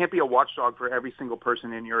police, you can't be a watchdog for every single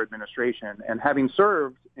person in your administration. And having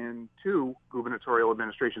served in 2 gubernatorial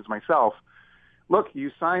administrations myself, look,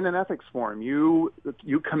 you sign an ethics form. You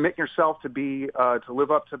commit yourself to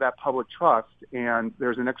live up to that public trust, and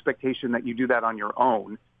there's an expectation that you do that on your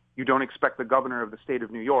own. You don't expect the governor of the state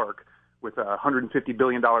of New York with a $150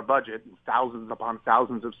 billion budget and thousands upon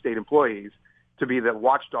thousands of state employees to be the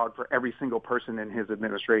watchdog for every single person in his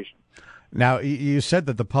administration. Now, you said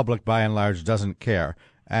that the public, by and large, doesn't care.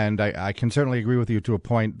 And I can certainly agree with you to a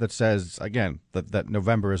point that says, again, that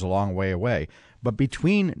November is a long way away. But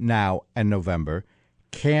between now and November,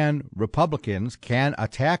 can Republicans, can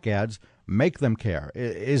attack ads make them care?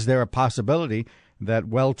 Is there a possibility that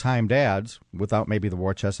well-timed ads, without maybe the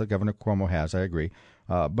war chest that Governor Cuomo has, I agree,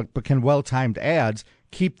 but can well-timed ads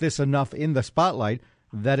keep this enough in the spotlight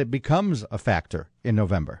that it becomes a factor in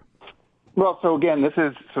November? Well, so again, this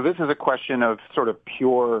is a question of sort of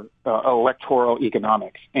pure electoral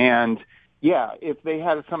economics. And yeah, if they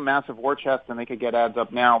had some massive war chest and they could get ads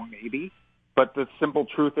up now, maybe. But the simple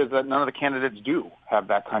truth is that none of the candidates do have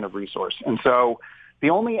that kind of resource. And so the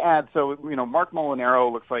only ad, Mark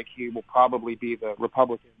Molinaro looks like he will probably be the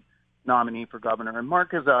Republican nominee for governor. And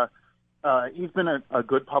Mark is he's been a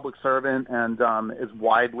good public servant and is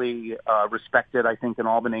widely respected, I think, in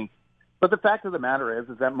Albany. But the fact of the matter is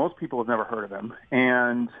that most people have never heard of him.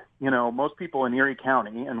 And, most people in Erie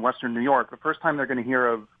County and Western New York, the first time they're going to hear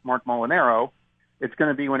of Mark Molinaro, it's going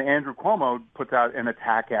to be when Andrew Cuomo puts out an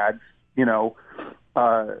attack ad,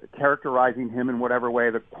 characterizing him in whatever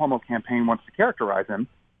way the Cuomo campaign wants to characterize him.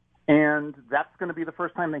 And that's going to be the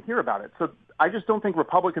first time they hear about it. So I just don't think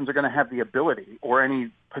Republicans are going to have the ability, or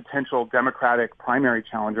any potential Democratic primary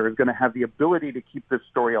challenger is going to have the ability to keep this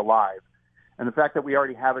story alive. And the fact that we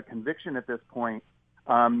already have a conviction at this point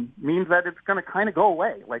means that it's going to kind of go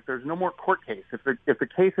away. Like, there's no more court case. If the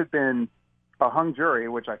case had been a hung jury,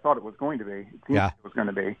 which I thought it was going to be, it seems it was going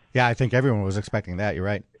to be. Yeah, I think everyone was expecting that. You're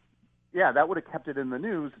right. Yeah, that would have kept it in the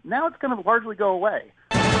news. Now it's going to largely go away.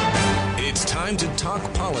 It's time to talk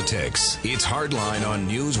politics. It's Hardline on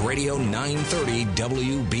News Radio 930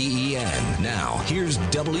 WBEN. Now, here's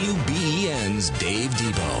WBEN's Dave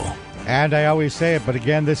Depot. And I always say it, but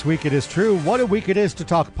again, this week it is true. What a week it is to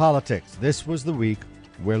talk politics. This was the week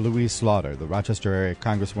where Louise Slaughter, the Rochester area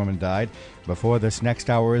congresswoman, died. Before this next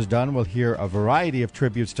hour is done, we'll hear a variety of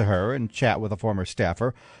tributes to her and chat with a former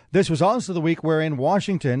staffer. This was also the week where in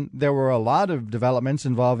Washington there were a lot of developments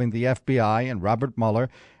involving the FBI and Robert Mueller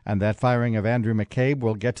and that firing of Andrew McCabe.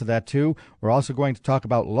 We'll get to that too. We're also going to talk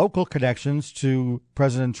about local connections to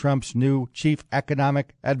President Trump's new chief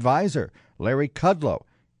economic advisor, Larry Kudlow.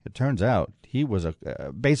 It turns out he was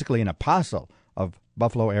basically an apostle of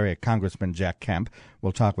Buffalo area Congressman Jack Kemp.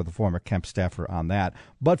 We'll talk with a former Kemp staffer on that.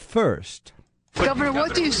 But first, Governor,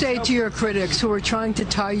 what do you say to your critics who are trying to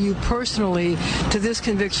tie you personally to this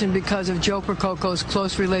conviction because of Joe Percoco's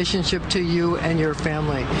close relationship to you and your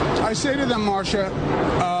family? I say to them, Marcia,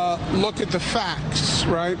 look at the facts,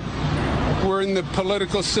 right? We're in the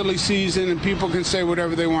political silly season and people can say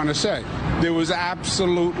whatever they want to say. There was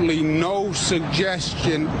absolutely no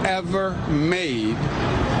suggestion ever made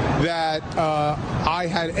that I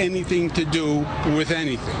had anything to do with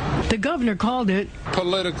anything. The governor called it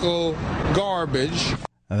political garbage.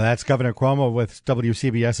 That's Governor Cuomo with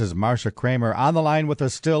WCBS's Marcia Kramer. On the line with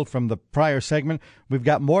us still from the prior segment, we've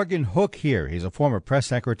got Morgan Hook here. He's a former press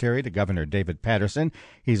secretary to Governor David Paterson.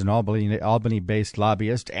 He's an Albany-based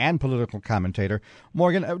lobbyist and political commentator.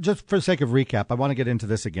 Morgan, just for the sake of recap, I want to get into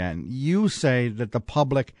this again. You say that the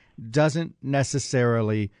public doesn't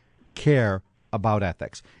necessarily care about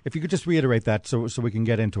ethics. If you could just reiterate that so we can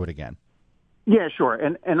get into it again. Yeah, sure.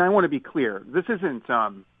 And I want to be clear. This isn't,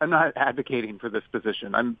 I'm not advocating for this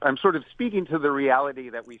position. I'm sort of speaking to the reality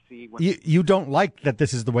that we see. When you don't like that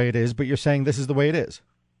this is the way it is, but you're saying this is the way it is.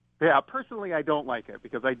 Yeah, personally, I don't like it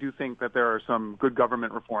because I do think that there are some good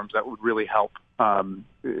government reforms that would really help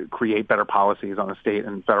create better policies on a state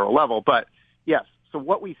and federal level. But yes, so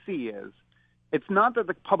what we see is it's not that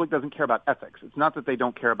the public doesn't care about ethics. It's not that they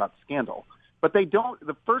don't care about scandal. But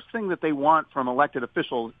the first thing that they want from elected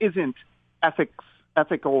officials isn't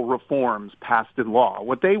ethical reforms passed in law.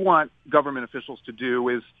 What they want government officials to do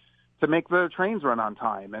is to make the trains run on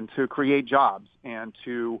time and to create jobs and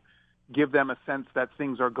to give them a sense that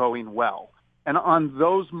things are going well. And on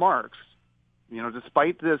those marks,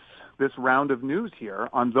 despite this round of news here,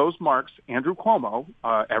 on those marks, Andrew Cuomo,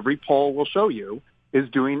 every poll will show you, is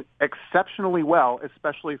doing exceptionally well,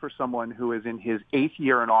 especially for someone who is in his 8th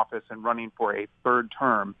year in office and running for a 3rd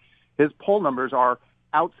term. His poll numbers are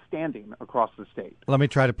outstanding across the state. Let me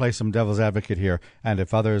try to play some devil's advocate here, and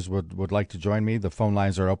if others would like to join me, the phone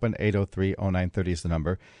lines are open. 803-0930 is the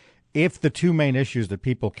number. If the two main issues that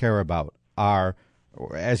people care about are,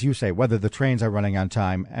 as you say, whether the trains are running on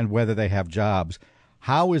time and whether they have jobs,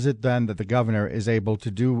 how is it then that the governor is able to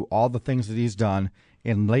do all the things that he's done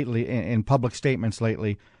in public statements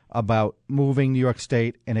lately about moving New York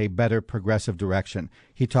State in a better progressive direction?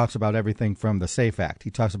 He talks about everything from the SAFE Act. He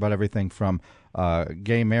talks about everything from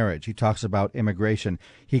gay marriage. He talks about immigration.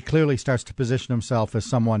 He clearly starts to position himself as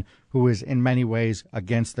someone who is in many ways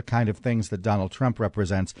against the kind of things that Donald Trump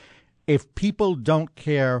represents. If people don't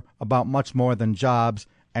care about much more than jobs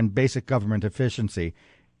and basic government efficiency,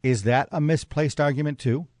 is that a misplaced argument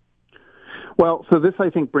too? Well, so this, I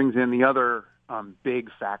think, brings in the other big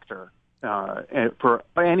factor for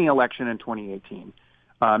any election in 2018.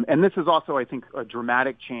 And this is also, I think, a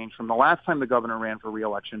dramatic change from the last time the governor ran for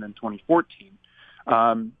re-election in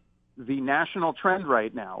 2014. the national trend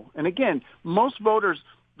right now. And again, most voters,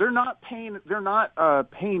 they're not paying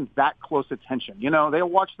that close attention. You know, they'll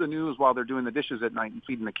watch the news while they're doing the dishes at night and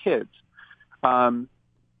feeding the kids.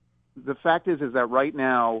 The fact is that right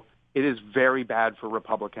now it is very bad for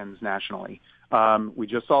Republicans nationally. We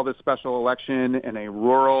just saw this special election in a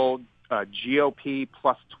rural GOP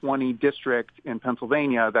plus 20 district in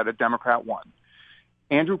Pennsylvania that a Democrat won.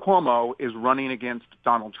 Andrew Cuomo is running against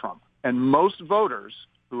Donald Trump. And most voters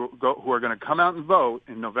who are going to come out and vote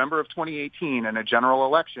in November of 2018 in a general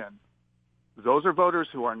election, those are voters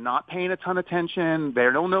who are not paying a ton of attention. They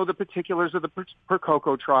don't know the particulars of the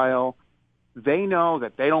Percoco trial. They know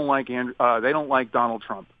that they don't like Donald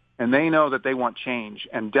Trump, and they know that they want change.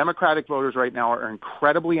 And Democratic voters right now are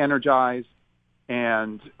incredibly energized,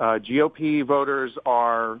 and GOP voters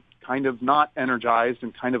are kind of not energized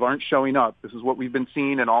and kind of aren't showing up. This is what we've been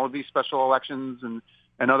seeing in all of these special elections and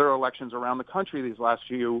other elections around the country these last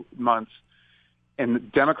few months.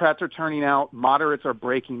 And Democrats are turning out. Moderates are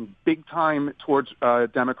breaking big time towards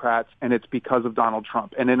Democrats, and it's because of Donald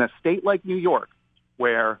Trump. And in a state like New York,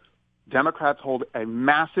 where Democrats hold a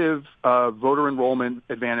massive voter enrollment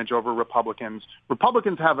advantage over Republicans,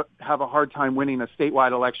 Republicans have a hard time winning a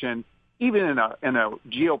statewide election, even in a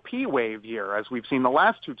GOP wave year, as we've seen the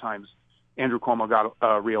last two times Andrew Cuomo got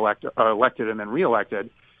elected and then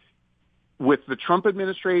reelected. With the Trump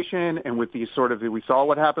administration and with these we saw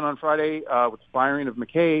what happened on Friday with the firing of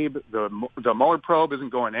McCabe, the Mueller probe isn't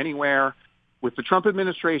going anywhere. With the Trump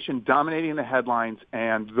administration dominating the headlines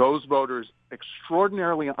and those voters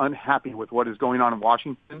extraordinarily unhappy with what is going on in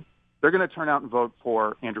Washington, they're going to turn out and vote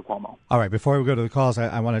for Andrew Cuomo. All right, before we go to the calls,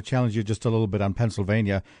 I want to challenge you just a little bit on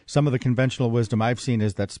Pennsylvania. Some of the conventional wisdom I've seen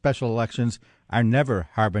is that special elections are never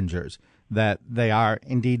harbingers, that they are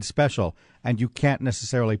indeed special, and you can't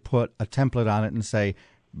necessarily put a template on it and say,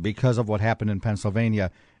 because of what happened in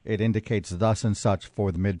Pennsylvania, it indicates thus and such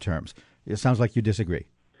for the midterms. It sounds like you disagree.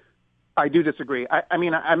 I do disagree. I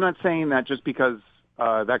mean, I'm not saying that just because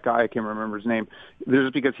that guy, I can't remember his name,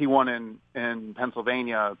 just because he won in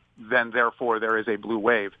Pennsylvania, then therefore there is a blue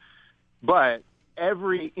wave. But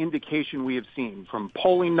every indication we have seen, from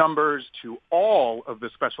polling numbers to all of the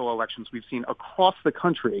special elections we've seen across the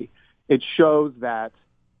country, it shows that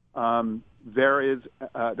there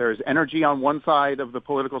is energy on one side of the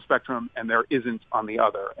political spectrum and there isn't on the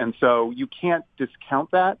other. And so you can't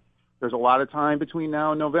discount that. There's a lot of time between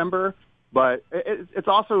now and November, but it's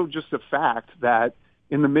also just a fact that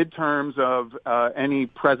in the midterms of any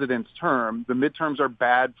president's term, the midterms are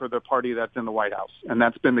bad for the party that's in the White House, and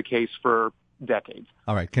that's been the case for decades.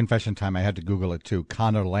 All right, confession time. I had to Google it, too.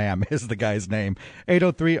 Connor Lamb is the guy's name.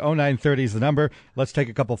 803-0930 is the number. Let's take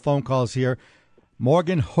a couple phone calls here.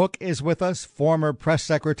 Morgan Hook is with us, former press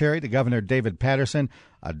secretary to Governor David Paterson,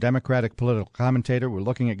 a Democratic political commentator. We're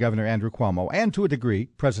looking at Governor Andrew Cuomo and, to a degree,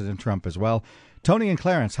 President Trump as well. Tony and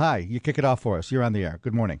Clarence, hi. You kick it off for us. You're on the air.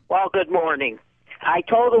 Good morning. Well, good morning. I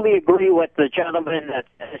totally agree with the gentleman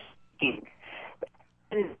that's speaking.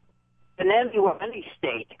 In any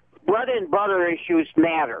state, bread and butter issues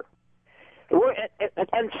matter.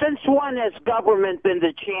 And since when has government been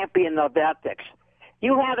the champion of ethics?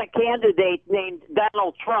 You had a candidate named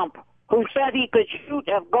Donald Trump who said he could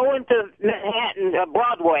go into Manhattan,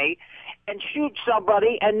 Broadway, and shoot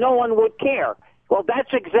somebody and no one would care. Well, that's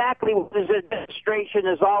exactly what his administration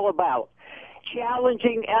is all about.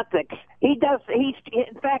 Challenging ethics. In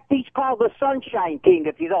fact, he's called the Sunshine King,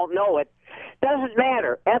 if you don't know it. Doesn't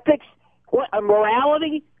matter. Ethics,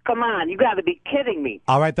 morality? Come on, you got to be kidding me.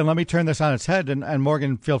 All right, then let me turn this on its head, and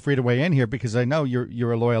Morgan, feel free to weigh in here, because I know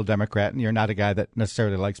you're a loyal Democrat and you're not a guy that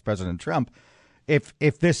necessarily likes President Trump. If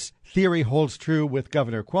this theory holds true with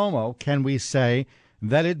Governor Cuomo, can we say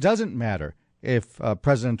that it doesn't matter if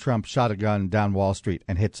President Trump shot a gun down Wall Street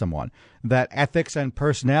and hit someone, that ethics and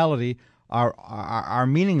personality are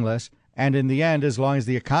meaningless, and in the end, as long as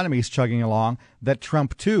the economy is chugging along, that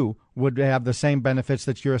Trump, too, would have the same benefits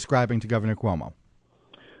that you're ascribing to Governor Cuomo?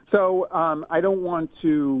 So I don't want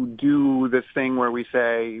to do this thing where we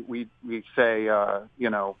say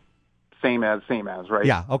same as, right?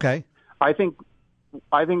 Yeah, okay. I think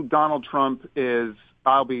Donald Trump is,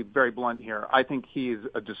 I'll be very blunt here, I think he's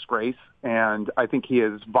a disgrace, and I think he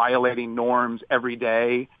is violating norms every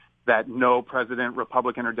day that no president,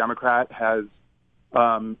 Republican or Democrat, has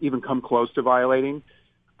even come close to violating.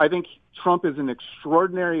 I think Trump is an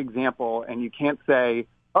extraordinary example, and you can't say,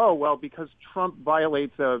 oh, well, because Trump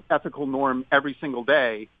violates an ethical norm every single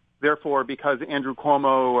day, therefore, because Andrew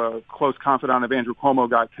Cuomo, a close confidant of Andrew Cuomo,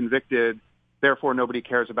 got convicted, therefore nobody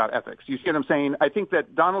cares about ethics. You see what I'm saying? I think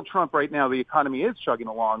that Donald Trump right now, the economy is chugging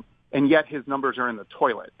along, and yet his numbers are in the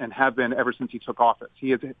toilet and have been ever since he took office.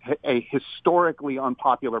 He is a historically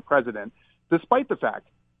unpopular president, despite the fact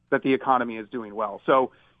that the economy is doing well.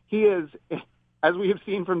 So he is, as we have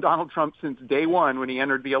seen from Donald Trump since day one when he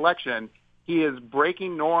entered the election, he is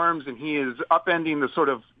breaking norms and he is upending the sort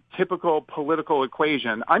of typical political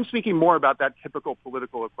equation. I'm speaking more about that typical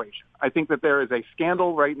political equation. I think that there is a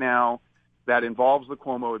scandal right now that involves the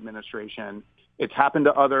Cuomo administration. It's happened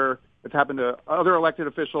to other elected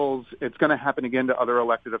officials. It's going to happen again to other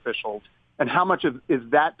elected officials. And how much is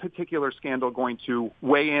that particular scandal going to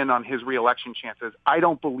weigh in on his reelection chances? I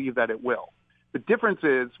don't believe that it will. The difference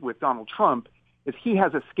is with Donald Trump is he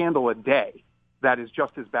has a scandal a day that is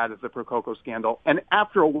just as bad as the Prococo scandal. And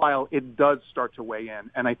after a while, it does start to weigh in.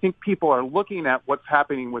 And I think people are looking at what's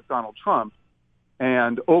happening with Donald Trump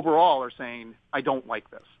and overall are saying, I don't like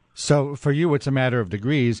this. So for you, it's a matter of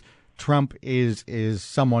degrees. Trump is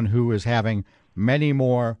someone who is having many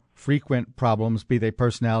more frequent problems, be they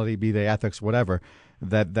personality, be they ethics, whatever,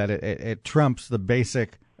 that it trumps the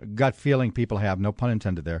basic gut feeling people have, no pun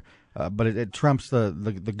intended there, but it trumps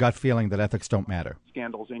the gut feeling that ethics don't matter.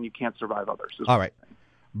 Scandals, and you can't survive others. All right.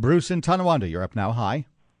 Bruce in Tonawanda, you're up now. Hi.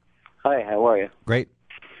 Hi, how are you? Great.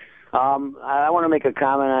 I want to make a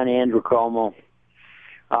comment on Andrew Cuomo.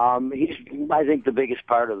 He's, I think, the biggest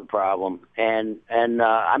part of the problem. And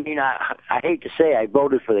I mean, I hate to say I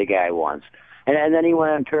voted for the guy once. And then he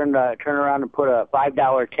went and turned around and put a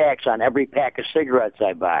 $5 tax on every pack of cigarettes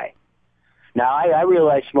I buy. Now, I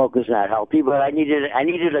realize smoking's not healthy, but I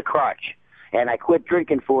needed a crutch. And I quit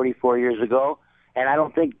drinking 44 years ago. And I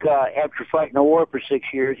don't think after fighting a war for 6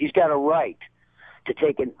 years, he's got a right to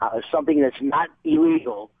take something that's not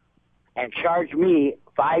illegal and charge me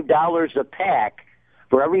 $5 a pack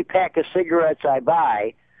for every pack of cigarettes I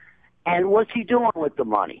buy. And what's he doing with the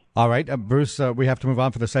money? All right, Bruce, we have to move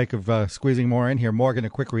on for the sake of squeezing more in here. Morgan, a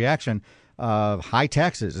quick reaction. High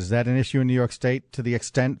taxes, is that an issue in New York State to the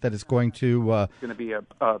extent that it's going to... It's going to be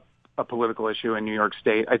a political issue in New York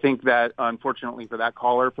State. I think that, unfortunately for that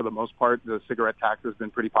caller, for the most part, the cigarette tax has been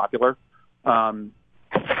pretty popular.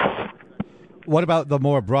 What about the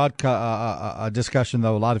more broad discussion,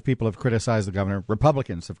 though? A lot of people have criticized the governor.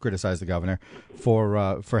 Republicans have criticized the governor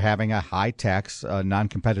for having a high-tax,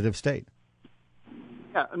 non-competitive state.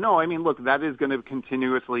 Yeah, no, I mean, look, that is going to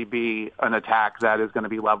continuously be an attack that is going to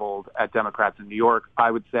be leveled at Democrats in New York.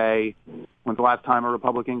 I would say, when's the last time a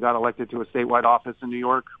Republican got elected to a statewide office in New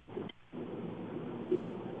York?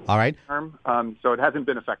 All right. So it hasn't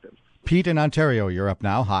been effective. Pete in Ontario, you're up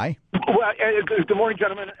now. Hi. Well, good morning,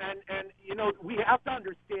 gentlemen. And you know, we have to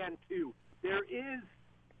understand, too, there is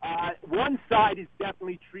one side is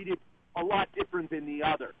definitely treated a lot different than the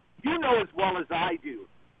other. You know as well as I do,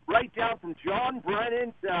 right down from John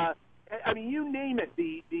Brennan to, I mean, you name it,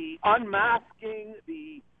 the unmasking,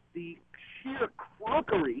 the sheer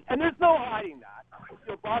crookery, and there's no hiding that.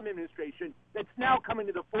 The Obama administration that's now coming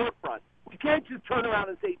to the forefront. We can't just turn around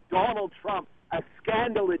and say Donald Trump, a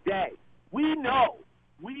scandal a day. We know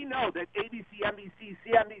that ABC, NBC,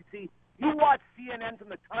 CNBC, you watch CNN from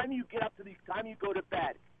the time you get up to the time you go to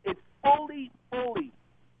bed. It's fully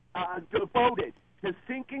devoted to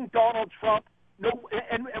sinking Donald Trump. No,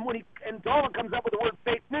 and when Donald comes up with the word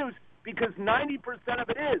fake news, because 90% of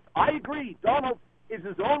it is. I agree. Donald is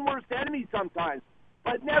his own worst enemy sometimes,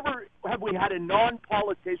 but never have we had a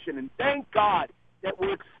non-politician. And thank God that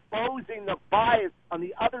we're exposing the bias on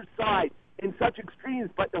the other side in such extremes.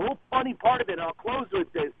 But the whole funny part of it, and I'll close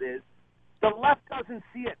with this, is the left doesn't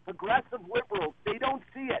see it. Progressive liberals, they don't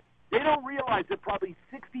see it. They don't realize that probably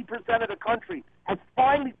 60% of the country has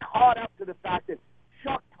finally caught up to the fact that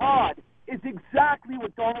Chuck Todd is exactly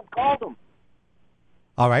what Donald called him.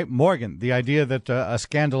 All right, Morgan, the idea that a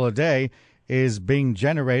scandal a day is being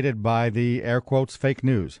generated by the, air quotes, fake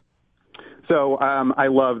news. So I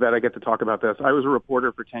love that I get to talk about this. I was a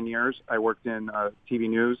reporter for 10 years. I worked in TV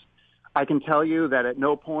news. I can tell you that at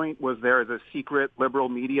no point was there a secret liberal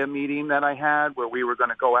media meeting that I had where we were going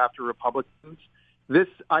to go after Republicans. This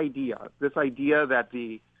idea that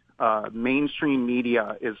the mainstream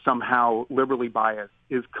media is somehow liberally biased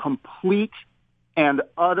is complete and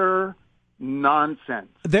utter nonsense.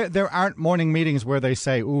 There aren't morning meetings where they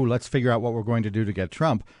say, ooh, let's figure out what we're going to do to get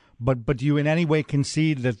Trump. But do you in any way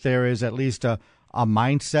concede that there is at least a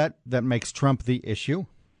mindset that makes Trump the issue?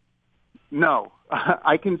 No.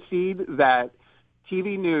 I concede that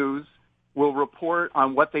TV news will report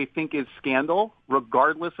on what they think is scandal,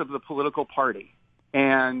 regardless of the political party.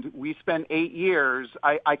 And we spent 8 years.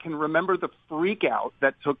 I can remember the freak out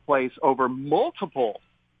that took place over multiple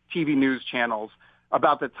TV news channels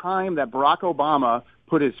about the time that Barack Obama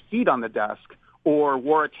put his feet on the desk or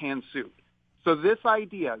wore a tan suit. So this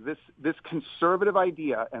idea, this conservative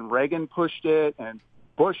idea, and Reagan pushed it, and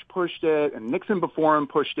Bush pushed it, and Nixon before him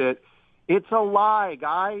pushed it. It's a lie,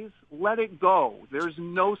 guys. Let it go. There's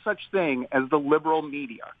no such thing as the liberal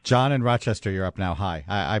media. John in Rochester, you're up now. Hi.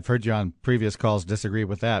 I've heard you on previous calls disagree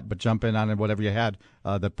with that, but jump in on whatever you had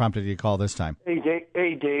that prompted you to call this time. Hey,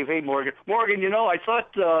 Dave. Hey, Morgan. Morgan, I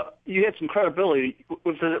thought you had some credibility.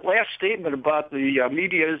 With the last statement about the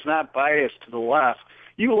media is not biased to the left,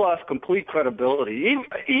 you lost complete credibility.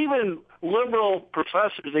 Even liberal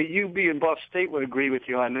professors at UB and Buff State would agree with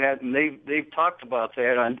you on that, and they've talked about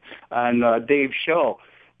that on Dave's show.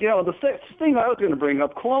 The thing I was going to bring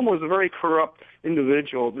up, Cuomo is a very corrupt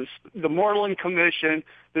individual. The Moreland Commission,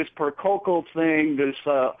 this Percoco thing, this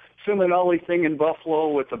Simonelli thing in Buffalo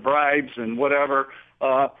with the bribes and whatever,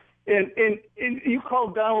 and you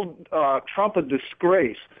called Donald Trump a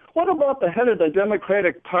disgrace. What about the head of the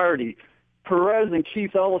Democratic Party, Perez and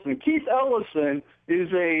Keith Ellison? Keith Ellison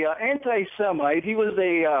is a anti-Semite. He was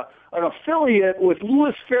an affiliate with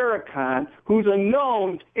Louis Farrakhan, who's a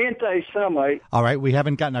known anti-Semite. All right, we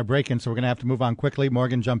haven't gotten our break in, so we're going to have to move on quickly.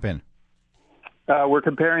 Morgan, jump in. We're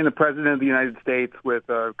comparing the president of the United States with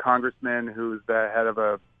a congressman who's the head of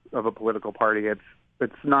a political party.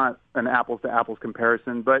 It's not an apples to apples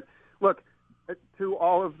comparison. But look, to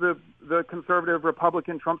all of the conservative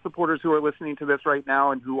Republican Trump supporters who are listening to this right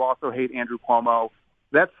now and who also hate Andrew Cuomo,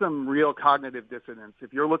 that's some real cognitive dissonance.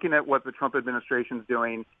 If you're looking at what the Trump administration is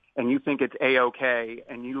doing and you think it's A-OK,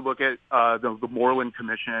 and you look at the Moreland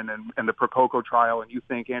Commission and the Percoco trial and you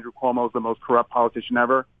think Andrew Cuomo is the most corrupt politician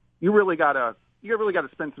ever, you really got to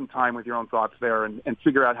spend some time with your own thoughts there and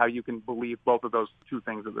figure out how you can believe both of those two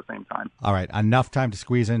things at the same time. All right, enough time to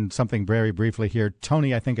squeeze in something very briefly here.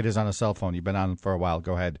 Tony, I think it is on a cell phone. You've been on for a while.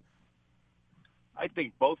 Go ahead. I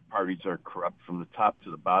think both parties are corrupt from the top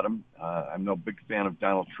to the bottom. I'm no big fan of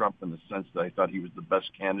Donald Trump in the sense that I thought he was the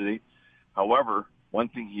best candidate. However, one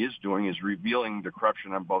thing he is doing is revealing the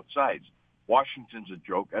corruption on both sides. Washington's a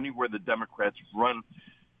joke. Anywhere the Democrats run,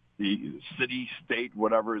 the city, state,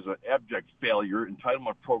 whatever, is an abject failure.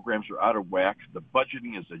 Entitlement programs are out of whack. The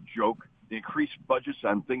budgeting is a joke. They increase budgets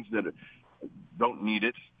on things that don't need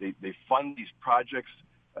it. They fund these projects.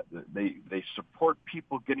 They support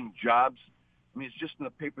people getting jobs. I mean, it's just in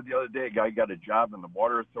the paper the other day, a guy got a job in the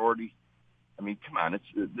Water Authority. I mean, come on,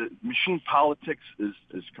 the machine politics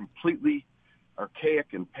is completely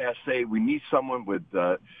archaic and passé. We need someone with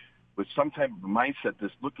some type of mindset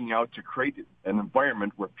that's looking out to create an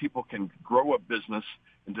environment where people can grow a business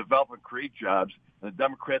and develop and create jobs. And the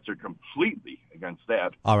Democrats are completely against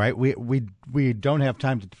that. All right, we don't have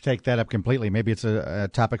time to take that up completely. Maybe it's a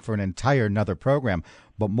topic for another program.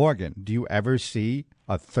 But Morgan, do you ever see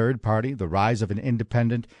a third party, the rise of an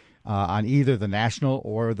independent on either the national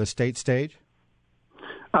or the state stage?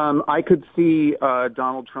 I could see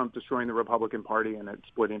Donald Trump destroying the Republican Party and it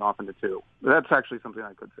splitting off into two. That's actually something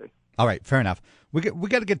I could see. All right, fair enough. We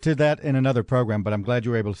got to get to that in another program, but I'm glad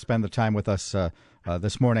you were able to spend the time with us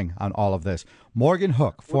this morning on all of this. Morgan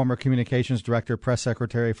Hook, former communications director, press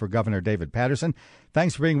secretary for Governor David Paterson.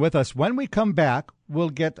 Thanks for being with us. When we come back, we'll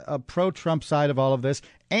get a pro-Trump side of all of this.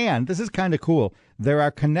 And this is kind of cool. There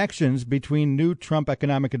are connections between new Trump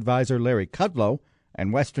economic advisor Larry Kudlow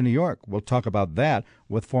and Western New York. We'll talk about that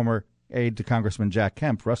with former aide to Congressman Jack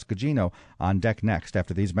Kemp, Russ Gugino, on deck next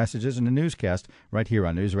after these messages and a newscast right here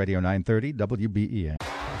on News Radio 930 WBEN.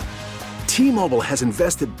 T-Mobile has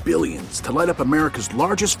invested billions to light up America's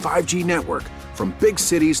largest 5G network, from big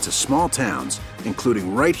cities to small towns,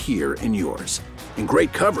 including right here in yours. And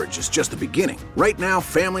great coverage is just the beginning. Right now,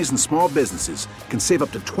 families and small businesses can save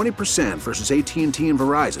up to 20% versus AT&T and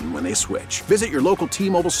Verizon when they switch. Visit your local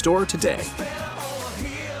T-Mobile store today.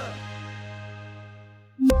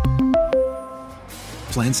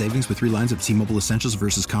 Plan savings with 3 lines of T-Mobile Essentials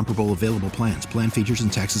versus comparable available plans. Plan features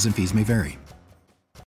and taxes and fees may vary.